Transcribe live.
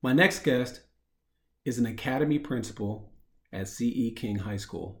My next guest is an academy principal at C.E. King High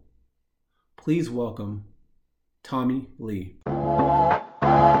School. Please welcome Tommy Lee.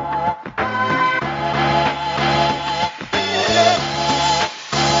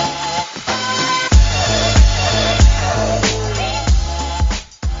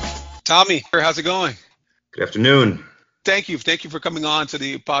 Tommy, how's it going? Good afternoon. Thank you. Thank you for coming on to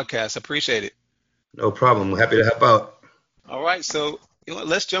the podcast. Appreciate it. No problem. We're happy to help out. All right. So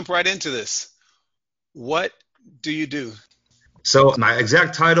let's jump right into this. What do you do? So my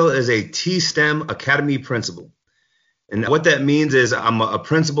exact title is a T-STEM Academy Principal. And what that means is I'm a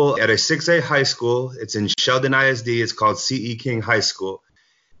principal at a 6A high school. It's in Sheldon ISD. It's called C.E. King High School.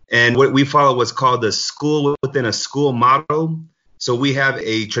 And what we follow what's called the school within a school model. So we have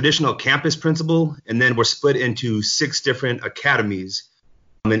a traditional campus principal, and then we're split into 6 different academies.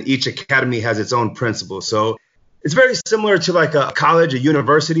 And each academy has its own principal. So it's very similar to like a college, a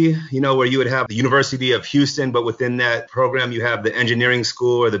university, where you would have the University of Houston, but within that program, you have the engineering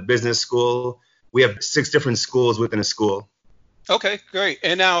school or the business school. We have 6 different schools within a school. Okay, great.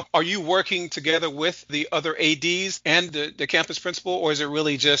 And now, are you working together with the other ADs and the campus principal, or is it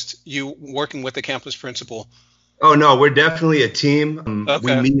really just you working with the campus principal? Oh, no, we're definitely a team.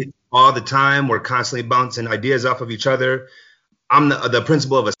 Okay. We meet all the time. We're constantly bouncing ideas off of each other. I'm the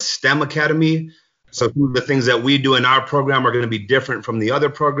principal of a STEM academy. So some of the things that we do in our program are going to be different from the other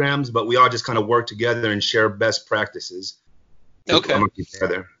programs, but we all just kind of work together and share best practices. Okay.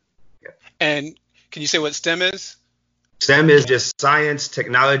 Together. Yeah. And can you say what STEM is? STEM is just science,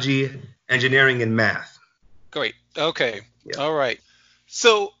 technology, engineering, and math. Great. Okay. Yeah. All right.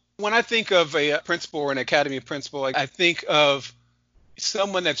 So when I think of a principal or an academy principal, I think of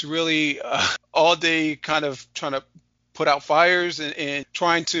someone that's really all day kind of trying to put out fires and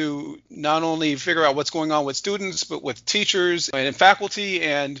trying to not only figure out what's going on with students, but with teachers and faculty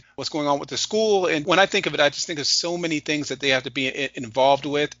and what's going on with the school. And when I think of it, I just think of so many things that they have to be involved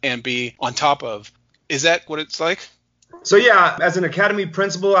with and be on top of. Is that what it's like? So yeah, as an academy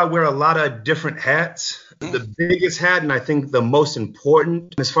principal, I wear a lot of different hats. The biggest hat, and I think the most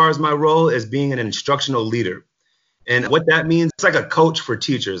important as far as my role, is being an instructional leader. And what that means, it's like a coach for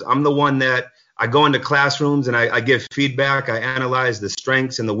teachers. I'm the one that I go into classrooms and I give feedback. I analyze the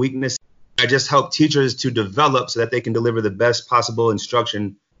strengths and the weaknesses. I just help teachers to develop so that they can deliver the best possible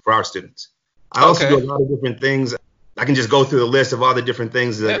instruction for our students. I also do a lot of different things. I can just go through the list of all the different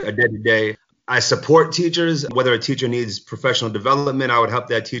things that are day to day. I support teachers. Whether a teacher needs professional development, I would help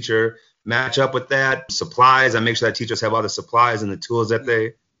that teacher match up with that. Supplies, I make sure that teachers have all the supplies and the tools that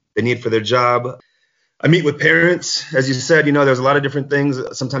they need for their job. I meet with parents. As you said, there's a lot of different things.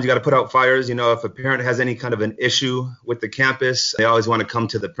 Sometimes you got to put out fires. If a parent has any kind of an issue with the campus, they always want to come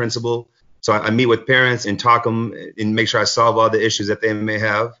to the principal. So I meet with parents and talk them and make sure I solve all the issues that they may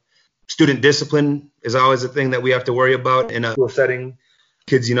have. Student discipline is always a thing that we have to worry about in a school setting.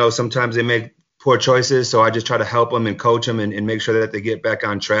 Kids, sometimes they make poor choices. So I just try to help them and coach them and make sure that they get back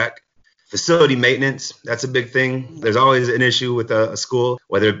on track. Facility maintenance, that's a big thing. There's always an issue with a school,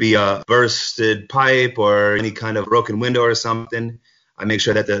 whether it be a bursted pipe or any kind of broken window or something. I make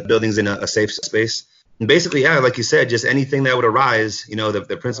sure that the building's in a safe space. And basically, yeah, like you said, just anything that would arise,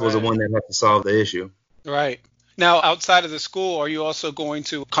 the principal's the one that has to solve the issue. Right. Now, outside of the school, are you also going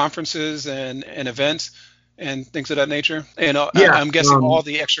to conferences and events and things of that nature? And I'm guessing all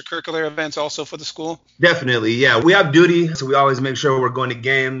the extracurricular events also for the school? Definitely, yeah. We have duty, so we always make sure we're going to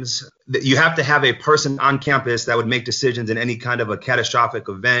games. You have to have a person on campus that would make decisions in any kind of a catastrophic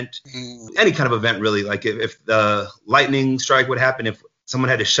event, any kind of event really. Like if the lightning strike would happen, if someone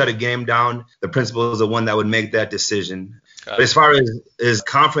had to shut a game down, the principal is the one that would make that decision. But as far as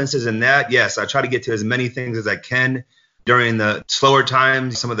conferences and that, yes, I try to get to as many things as I can during the slower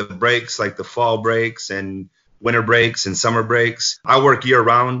times, some of the breaks like the fall breaks and winter breaks and summer breaks. I work year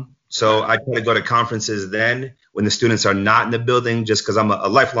round, so I try to go to conferences then when the students are not in the building, just because I'm a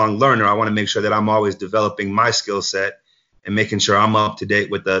lifelong learner. I want to make sure that I'm always developing my skill set and making sure I'm up to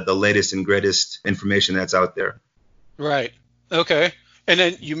date with the latest and greatest information that's out there. Right. Okay. And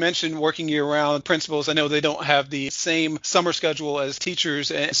then you mentioned working year-round. Principals, I know they don't have the same summer schedule as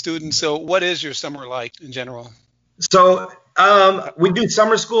teachers and students. So what is your summer like in general? So we do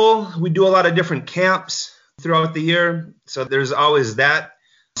summer school. We do a lot of different camps throughout the year. So there's always that.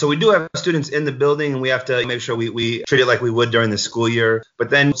 So we do have students in the building, and we have to make sure we treat it like we would during the school year. But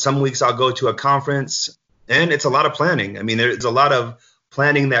then some weeks I'll go to a conference, and it's a lot of planning. I mean, there's a lot of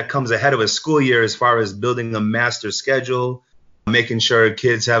planning that comes ahead of a school year as far as building a master schedule, making sure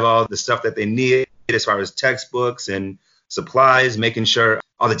kids have all the stuff that they need as far as textbooks and supplies, making sure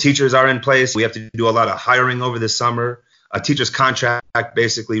all the teachers are in place. We have to do a lot of hiring over the summer. Teachers' contracts act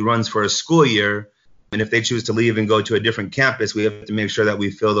basically runs for a school year. And if they choose to leave and go to a different campus, we have to make sure that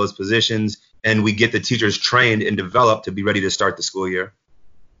we fill those positions and we get the teachers trained and developed to be ready to start the school year.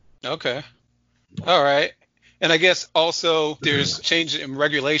 Okay. All right. And I guess also there's change in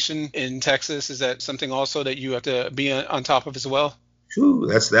regulation in Texas. Is that something also that you have to be on top of as well? Whew,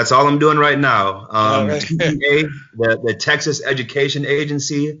 that's all I'm doing right now. Right. TEA, the Texas Education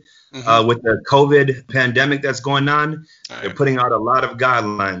Agency, Mm-hmm. with the COVID pandemic that's going on, All they're right. putting out a lot of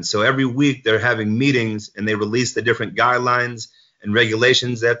guidelines. So every week they're having meetings and they release the different guidelines and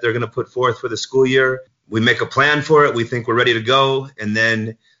regulations that they're going to put forth for the school year. We make a plan for it. We think we're ready to go, and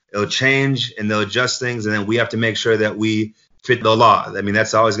then it'll change and they'll adjust things. And then we have to make sure that we fit the law. I mean,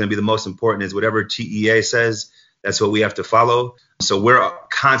 that's always going to be the most important, is whatever TEA says, that's what we have to follow. So we're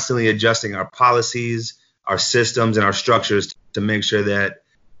constantly adjusting our policies, our systems, and our structures to make sure that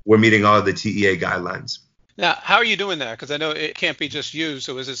we're meeting all of the TEA guidelines. Now, how are you doing that? Because I know it can't be just you.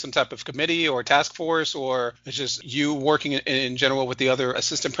 So is it some type of committee or task force, or it's just you working in general with the other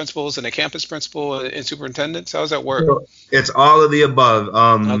assistant principals and the campus principal and superintendents? How does that work? So it's all of the above.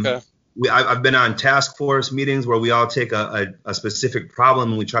 Okay. I've been on task force meetings where we all take a specific problem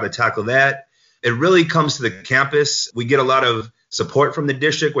and we try to tackle that. It really comes to the campus. We get a lot of support from the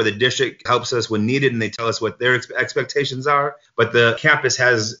district, where the district helps us when needed and they tell us what their expectations are. But the campus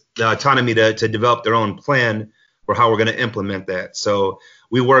has the autonomy to develop their own plan for how we're going to implement that. So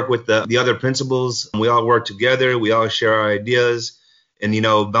we work with the other principals. We all work together. We all share our ideas and,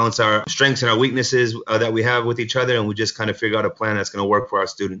 balance our strengths and our weaknesses that we have with each other. And we just kind of figure out a plan that's going to work for our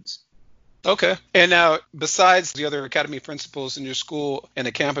students. Okay. And now, besides the other academy principals in your school and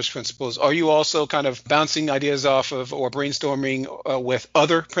the campus principals, are you also kind of bouncing ideas off of or brainstorming with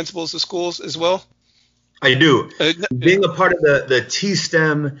other principals of schools as well? I do. Being a part of the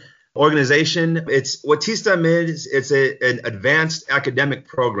T-STEM organization, it's what T-STEM is. It's an advanced academic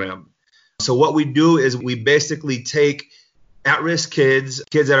program. So what we do is we basically take at-risk kids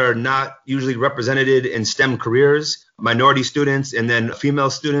that are not usually represented in STEM careers, minority students, and then female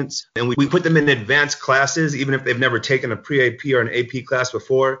students. And we put them in advanced classes, even if they've never taken a pre-AP or an AP class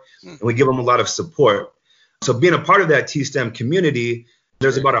before, and we give them a lot of support. So being a part of that T-STEM community,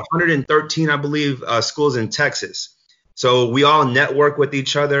 there's about 113, I believe, schools in Texas. So we all network with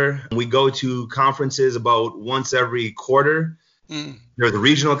each other. We go to conferences about once every quarter. There's the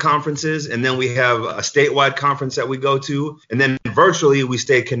regional conferences, and then we have a statewide conference that we go to. And then virtually, we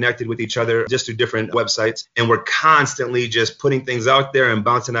stay connected with each other just through different websites. And we're constantly just putting things out there and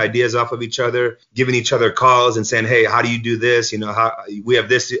bouncing ideas off of each other, giving each other calls and saying, hey, how do you do this? How we have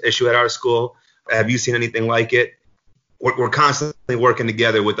this issue at our school. Have you seen anything like it? We're constantly working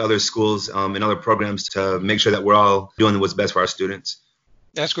together with other schools and other programs to make sure that we're all doing what's best for our students.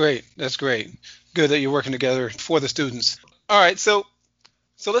 That's great. That's great. Good that you're working together for the students. All right, so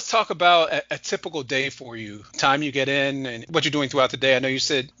let's talk about a typical day for you, time you get in and what you're doing throughout the day. I know you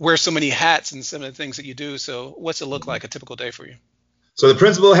said wear so many hats and some of the things that you do. So what's it look like, a typical day for you? So the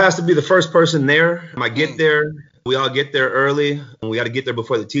principal has to be the first person there. I get there. We all get there early. We got to get there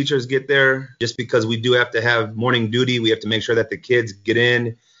before the teachers get there, just because we do have to have morning duty. We have to make sure that the kids get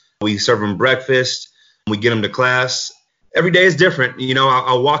in. We serve them breakfast. We get them to class. Every day is different.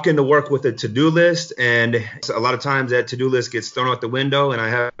 I'll walk into work with a to-do list, and a lot of times that to-do list gets thrown out the window and I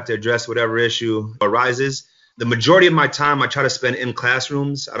have to address whatever issue arises. The majority of my time I try to spend in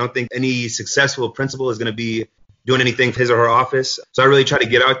classrooms. I don't think any successful principal is going to be doing anything in his or her office. So I really try to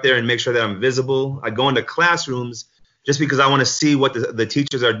get out there and make sure that I'm visible. I go into classrooms just because I want to see what the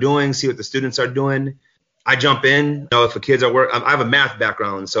teachers are doing, see what the students are doing. I jump in. If the kids are I have a math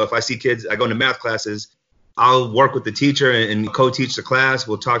background, so if I see kids, I go into math classes. I'll work with the teacher and co-teach the class.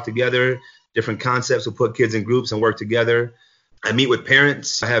 We'll talk together, different concepts. We'll put kids in groups and work together. I meet with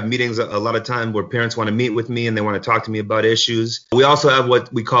parents. I have meetings a lot of time where parents want to meet with me and they want to talk to me about issues. We also have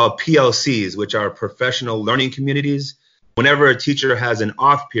what we call PLCs, which are professional learning communities. Whenever a teacher has an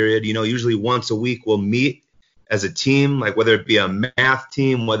off period, usually once a week we'll meet as a team, like whether it be a math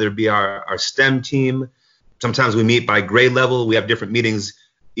team, whether it be our STEM team. Sometimes we meet by grade level. We have different meetings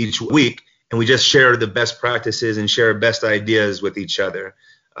each week. And we just share the best practices and share best ideas with each other,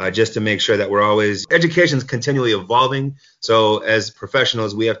 just to make sure that we're always, education is continually evolving. So as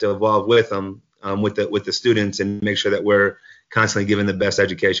professionals, we have to evolve with them, with the students, and make sure that we're constantly giving the best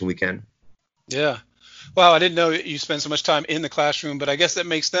education we can. Yeah. Wow, I didn't know you spend so much time in the classroom, but I guess that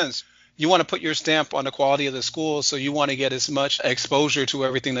makes sense. You want to put your stamp on the quality of the school, so you want to get as much exposure to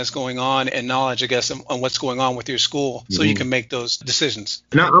everything that's going on and knowledge, I guess, on what's going on with your school, so you can make those decisions.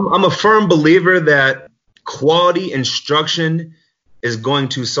 Now, I'm a firm believer that quality instruction is going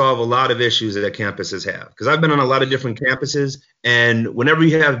to solve a lot of issues that campuses have. Because I've been on a lot of different campuses, and whenever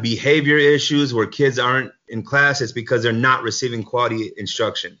you have behavior issues where kids aren't in class, it's because they're not receiving quality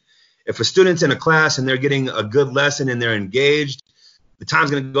instruction. If a student's in a class and they're getting a good lesson and they're engaged, the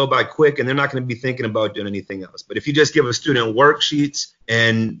time's going to go by quick and they're not going to be thinking about doing anything else. But if you just give a student worksheets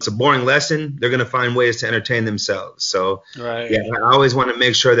and it's a boring lesson, they're going to find ways to entertain themselves. So Right. yeah, I always want to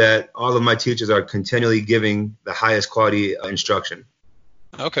make sure that all of my teachers are continually giving the highest quality instruction.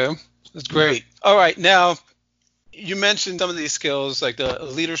 Okay, that's great. All right, now you mentioned some of these skills like the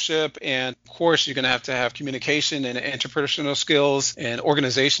leadership, and of course you're going to have communication and interpersonal skills and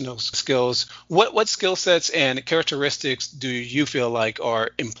organizational skills. What skill sets and characteristics do you feel like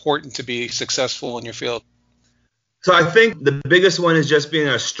are important to be successful in your field? So I think the biggest one is just being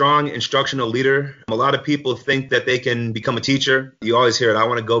a strong instructional leader. A lot of people think that they can become a teacher. You always hear it, I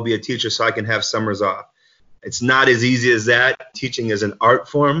want to go be a teacher so I can have summers off. It's not as easy as that. Teaching is an art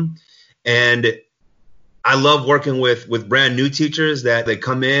form. And I love working with brand new teachers that they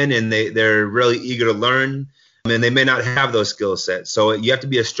come in and they're really eager to learn, and they may not have those skill sets. So you have to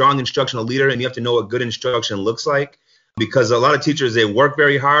be a strong instructional leader, and you have to know what good instruction looks like, because a lot of teachers, they work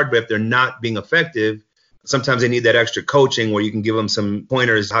very hard, but if they're not being effective, sometimes they need that extra coaching where you can give them some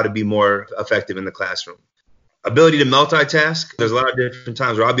pointers how to be more effective in the classroom. Ability to multitask. There's a lot of different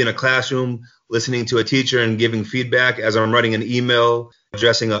times where I'll be in a classroom listening to a teacher and giving feedback as I'm writing an email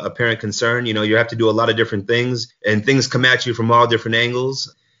addressing a parent concern. You know, you have to do a lot of different things, and things come at you from all different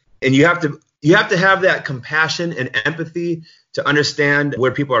angles. And you have to have that compassion and empathy to understand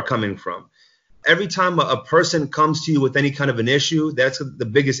where people are coming from. Every time a person comes to you with any kind of an issue, that's the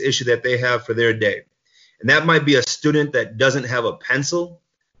biggest issue that they have for their day. And that might be a student that doesn't have a pencil.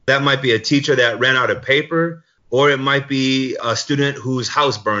 That might be a teacher that ran out of paper, or it might be a student whose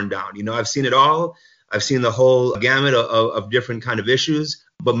house burned down. You know, I've seen it all. I've seen the whole gamut of different kind of issues.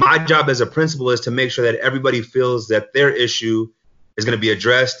 But my job as a principal is to make sure that everybody feels that their issue is going to be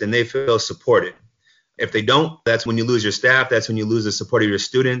addressed and they feel supported. If they don't, that's when you lose your staff. That's when you lose the support of your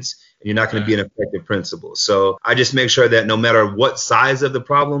students, and you're not going to be an effective principal. So I just make sure that no matter what size of the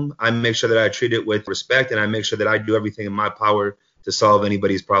problem, I make sure that I treat it with respect, and I make sure that I do everything in my power to solve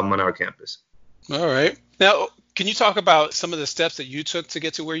anybody's problem on our campus. All right. Now, can you talk about some of the steps that you took to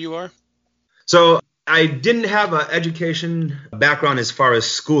get to where you are? So I didn't have an education background as far as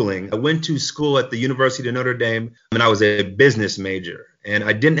schooling. I went to school at the University of Notre Dame, and I was a business major. And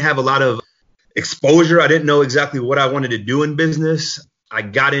I didn't have a lot of exposure. I didn't know exactly what I wanted to do in business. I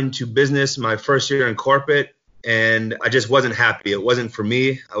got into business my first year in corporate, and I just wasn't happy. It wasn't for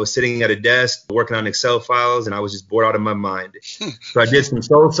me. I was sitting at a desk working on Excel files, and I was just bored out of my mind. So I did some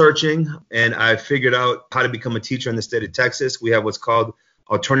soul searching, and I figured out how to become a teacher in the state of Texas. We have what's called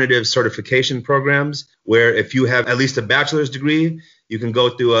alternative certification programs, where if you have at least a bachelor's degree, you can go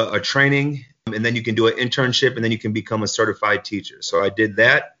through a training, and then you can do an internship, and then you can become a certified teacher. So I did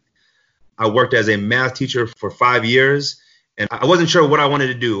that. I worked as a math teacher for 5 years, and I wasn't sure what I wanted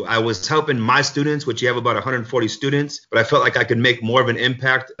to do. I was helping my students, which you have about 140 students, but I felt like I could make more of an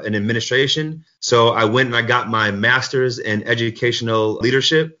impact in administration. So I went and I got my master's in educational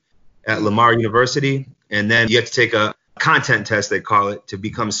leadership at Lamar University. And then you have to take a content test, they call it, to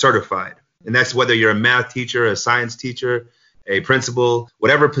become certified. And that's whether you're a math teacher, a science teacher, a principal,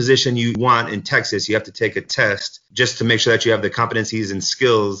 whatever position you want in Texas, you have to take a test just to make sure that you have the competencies and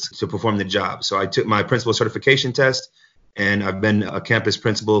skills to perform the job. So I took my principal certification test, and I've been a campus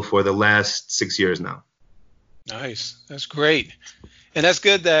principal for the last 6 years now. Nice. That's great. And that's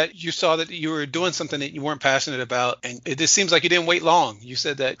good that you saw that you were doing something that you weren't passionate about. And it just seems like you didn't wait long. You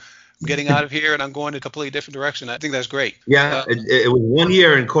said that I'm getting out of here and I'm going in a completely different direction. I think that's great. Yeah, it was 1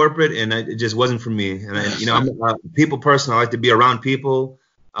 year in corporate, and it just wasn't for me. And I'm a people person. I like to be around people.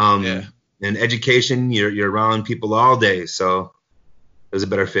 And education, you're around people all day. So it was a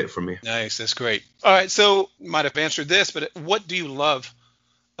better fit for me. Nice. That's great. All right. So you might have answered this, but what do you love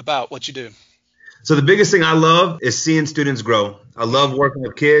about what you do? So the biggest thing I love is seeing students grow. I love working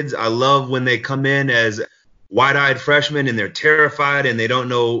with kids. I love when they come in as wide-eyed freshmen and they're terrified and they don't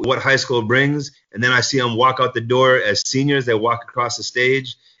know what high school brings. And then I see them walk out the door as seniors. They walk across the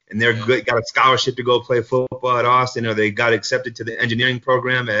stage and they're got a scholarship to go play football at Austin, or they got accepted to the engineering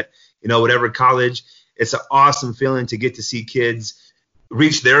program at, whatever college. It's an awesome feeling to get to see kids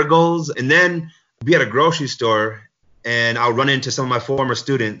reach their goals, and then be at a grocery store and I'll run into some of my former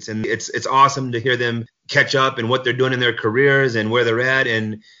students, and it's awesome to hear them catch up and what they're doing in their careers and where they're at.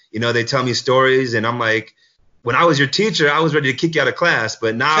 And, they tell me stories, and I'm like, when I was your teacher, I was ready to kick you out of class,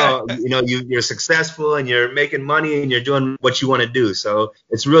 but now, you're successful and you're making money and you're doing what you want to do. So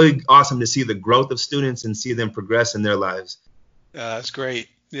it's really awesome to see the growth of students and see them progress in their lives. That's great.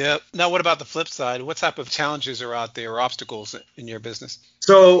 Yeah. Now, what about the flip side? What type of challenges are out there or obstacles in your business?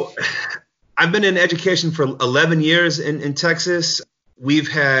 So I've been in education for 11 years in Texas. We've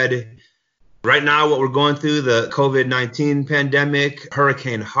had right now what we're going through, the COVID-19 pandemic,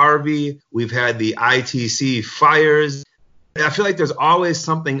 Hurricane Harvey. We've had the ITC fires. I feel like there's always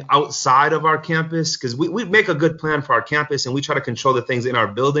something outside of our campus because we make a good plan for our campus and we try to control the things in our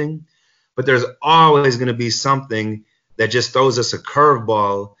building. But there's always going to be something that just throws us a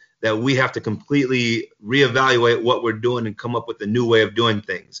curveball that we have to completely reevaluate what we're doing and come up with a new way of doing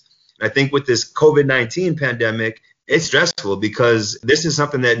things. And I think with this COVID-19 pandemic, it's stressful because this is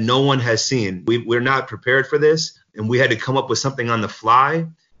something that no one has seen. We're not prepared for this, and we had to come up with something on the fly.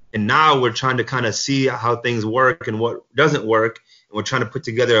 And now we're trying to kind of see how things work and what doesn't work. And we're trying to put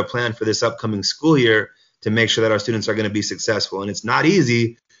together a plan for this upcoming school year to make sure that our students are going to be successful. And it's not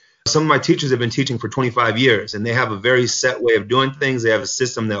easy. Some of my teachers have been teaching for 25 years, and they have a very set way of doing things. They have a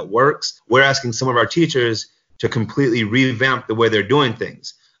system that works. We're asking some of our teachers to completely revamp the way they're doing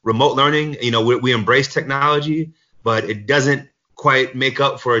things. Remote learning, we embrace technology, but it doesn't quite make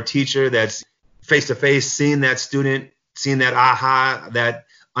up for a teacher that's face-to-face, seeing that student, seeing that aha, that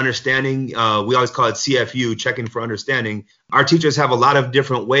understanding. We always call it CFU, checking for understanding. Our teachers have a lot of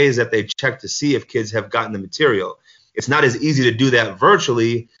different ways that they check to see if kids have gotten the material. It's not as easy to do that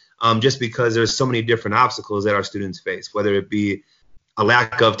virtually, just because there's so many different obstacles that our students face, whether it be a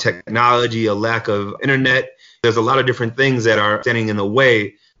lack of technology, a lack of internet. There's a lot of different things that are standing in the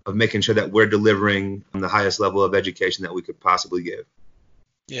way of making sure that we're delivering the highest level of education that we could possibly give.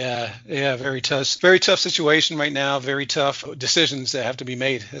 Yeah, very tough situation right now, very tough decisions that have to be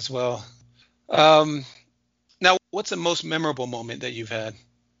made as well. Now, what's the most memorable moment that you've had?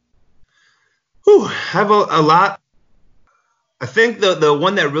 I have a lot. I think the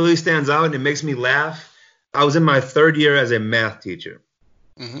one that really stands out and it makes me laugh, I was in my third year as a math teacher.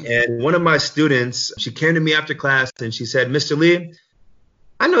 Mm-hmm. And one of my students, she came to me after class and she said, "Mr. Lee,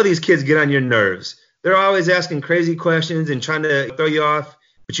 I know these kids get on your nerves. They're always asking crazy questions and trying to throw you off,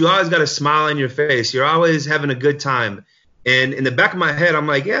 but you always got a smile on your face. You're always having a good time." And in the back of my head, I'm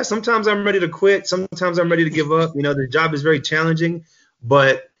like, yeah, sometimes I'm ready to quit. Sometimes I'm ready to give up. The job is very challenging,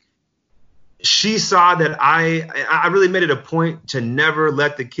 but she saw that I really made it a point to never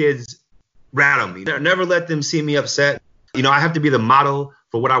let the kids rattle me, never let them see me upset. I have to be the model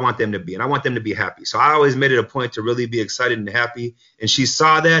for what I want them to be, and I want them to be happy. So I always made it a point to really be excited and happy. And she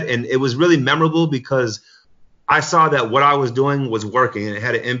saw that, and it was really memorable because I saw that what I was doing was working and it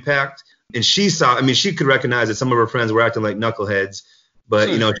had an impact. And she saw, she could recognize that some of her friends were acting like knuckleheads, but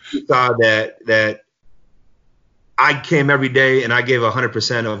she saw that I came every day and I gave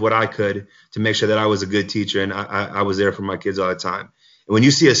 100% of what I could to make sure that I was a good teacher and I was there for my kids all the time. And when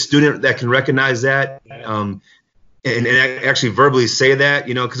you see a student that can recognize that and actually verbally say that,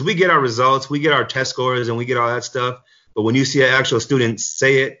 because we get our results, we get our test scores and we get all that stuff. But when you see an actual student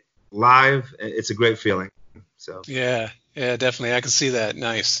say it live, it's a great feeling. So yeah, definitely. I can see that.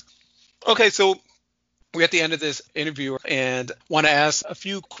 Nice. Okay, so we're at the end of this interview and want to ask a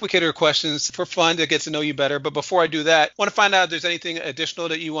few quick hitter questions for fun to get to know you better. But before I do that, I want to find out if there's anything additional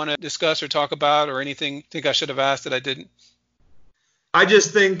that you want to discuss or talk about or anything you think I should have asked that I didn't. I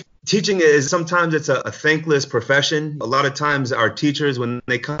just think teaching is sometimes it's a thankless profession. A lot of times our teachers, when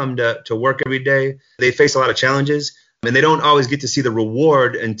they come to work every day, they face a lot of challenges and they don't always get to see the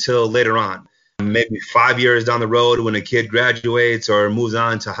reward until later on. Maybe 5 years down the road when a kid graduates or moves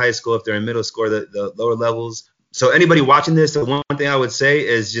on to high school if they're in middle school or the lower levels. So anybody watching this, the one thing I would say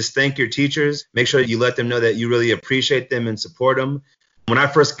is just thank your teachers. Make sure you let them know that you really appreciate them and support them. When I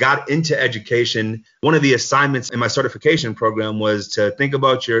first got into education, one of the assignments in my certification program was to think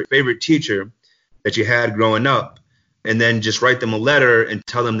about your favorite teacher that you had growing up and then just write them a letter and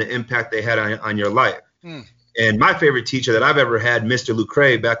tell them the impact they had on your life. And my favorite teacher that I've ever had, Mr.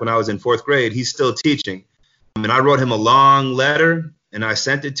 Lucre, back when I was in fourth grade, he's still teaching. And I wrote him a long letter and I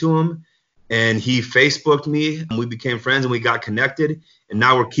sent it to him and he Facebooked me and we became friends and we got connected. And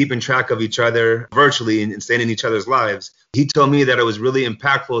now we're keeping track of each other virtually and staying in each other's lives. He told me that it was really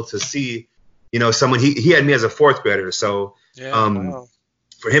impactful to see, someone, he had me as a fourth grader. So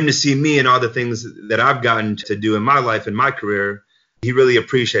for him to see me and all the things that I've gotten to do in my life and my career, he really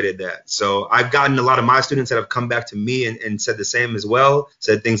appreciated that. So I've gotten a lot of my students that have come back to me and said the same as well,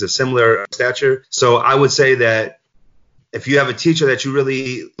 said things of similar stature. So I would say that if you have a teacher that you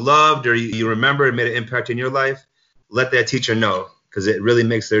really loved or you remember and made an impact in your life, let that teacher know because it really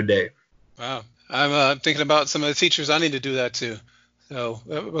makes their day. Wow. I'm thinking about some of the teachers I need to do that too. So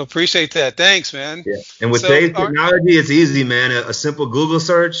appreciate that. Thanks, man. Yeah. And with today's technology, it's easy, man. A simple Google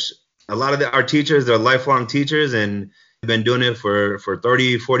search. A lot of our teachers, they're lifelong teachers and been doing it for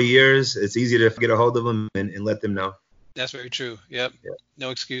 30, 40 years. It's easy to get a hold of them and let them know. That's very true. Yep. No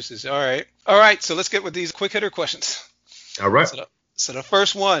excuses. All right. So let's get with these quick hitter questions. All right. So the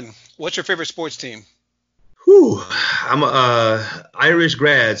first one, what's your favorite sports team? I'm a Irish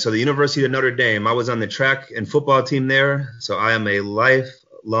grad, so the University of Notre Dame. I was on the track and football team there, so I am a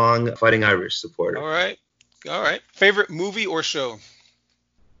lifelong Fighting Irish supporter. All right. Favorite movie or show?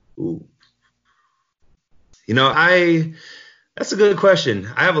 Ooh. That's a good question.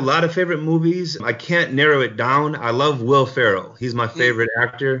 I have a lot of favorite movies. I can't narrow it down. I love Will Ferrell. He's my favorite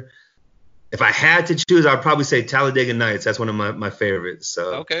actor. If I had to choose, I'd probably say Talladega Nights. That's one of my favorites.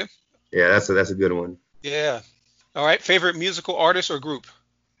 So okay. Yeah, that's a good one. Yeah. All right. Favorite musical artist or group?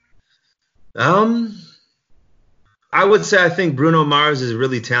 I would say I think Bruno Mars is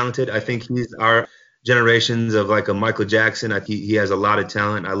really talented. I think he's our generations of like a Michael Jackson. He has a lot of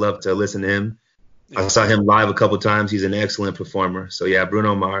talent. I love to listen to him. I saw him live a couple times. He's an excellent performer. So yeah,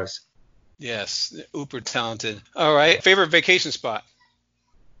 Bruno Mars. Yes, uber talented. All right. Favorite vacation spot?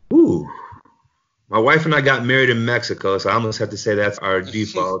 Ooh. My wife and I got married in Mexico, so I almost have to say that's our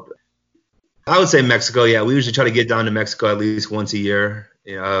default. I would say Mexico. Yeah, we usually try to get down to Mexico at least once a year.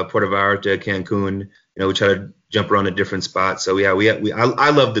 Puerto Vallarta, Cancun. We try to jump around to different spots. So yeah, I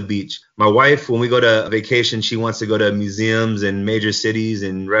love the beach. My wife, when we go to vacation, she wants to go to museums and major cities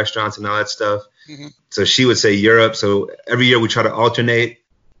and restaurants and all that stuff. Mm-hmm. So she would say Europe. So every year we try to alternate.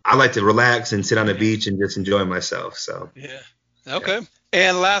 I like to relax and sit on the beach and just enjoy myself. So yeah. Okay. Yeah.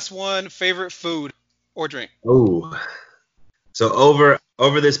 And last one, favorite food or drink? Oh, so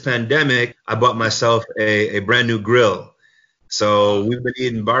over this pandemic, I bought myself a brand new grill. So we've been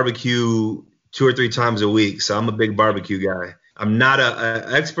eating barbecue 2 or 3 times a week. So I'm a big barbecue guy. I'm not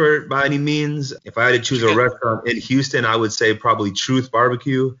an expert by any means. If I had to choose a restaurant in Houston, I would say probably Truth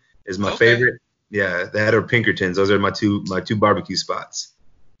Barbecue is my favorite. Yeah, that or Pinkertons. Those are my two barbecue spots.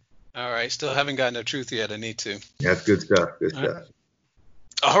 All right. Still haven't gotten to Truth yet. I need to. That's good stuff. Good stuff.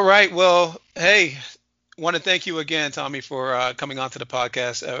 All right. Well, hey, want to thank you again, Tommy, for coming on to the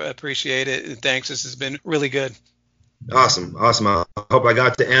podcast. I appreciate it. And thanks. This has been really good. Awesome. I hope I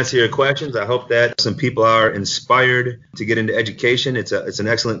got to answer your questions. I hope that some people are inspired to get into education. It's an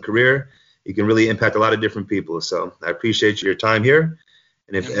excellent career. You can really impact a lot of different people. So I appreciate your time here.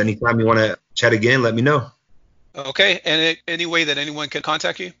 And if anytime you want to chat again, let me know. Okay. And any way that anyone can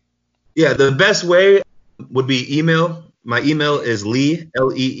contact you? Yeah, the best way would be email. My email is Lee,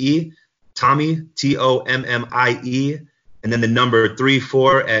 Lee, Tommy, Tommie, and then the number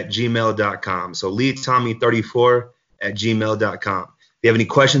 34 at gmail.com. So Lee Tommy 34 at gmail.com. If you have any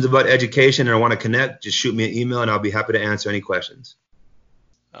questions about education or want to connect, just shoot me an email and I'll be happy to answer any questions.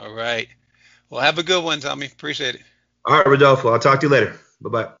 All right. Well, have a good one, Tommy. Appreciate it. All right, Rodolfo. I'll talk to you later.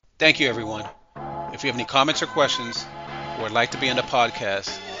 Bye-bye. Thank you, everyone. If you have any comments or questions or would like to be on the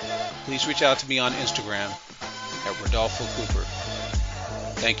podcast, please reach out to me on Instagram at Rodolfo Cooper.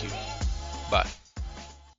 Thank you. Bye.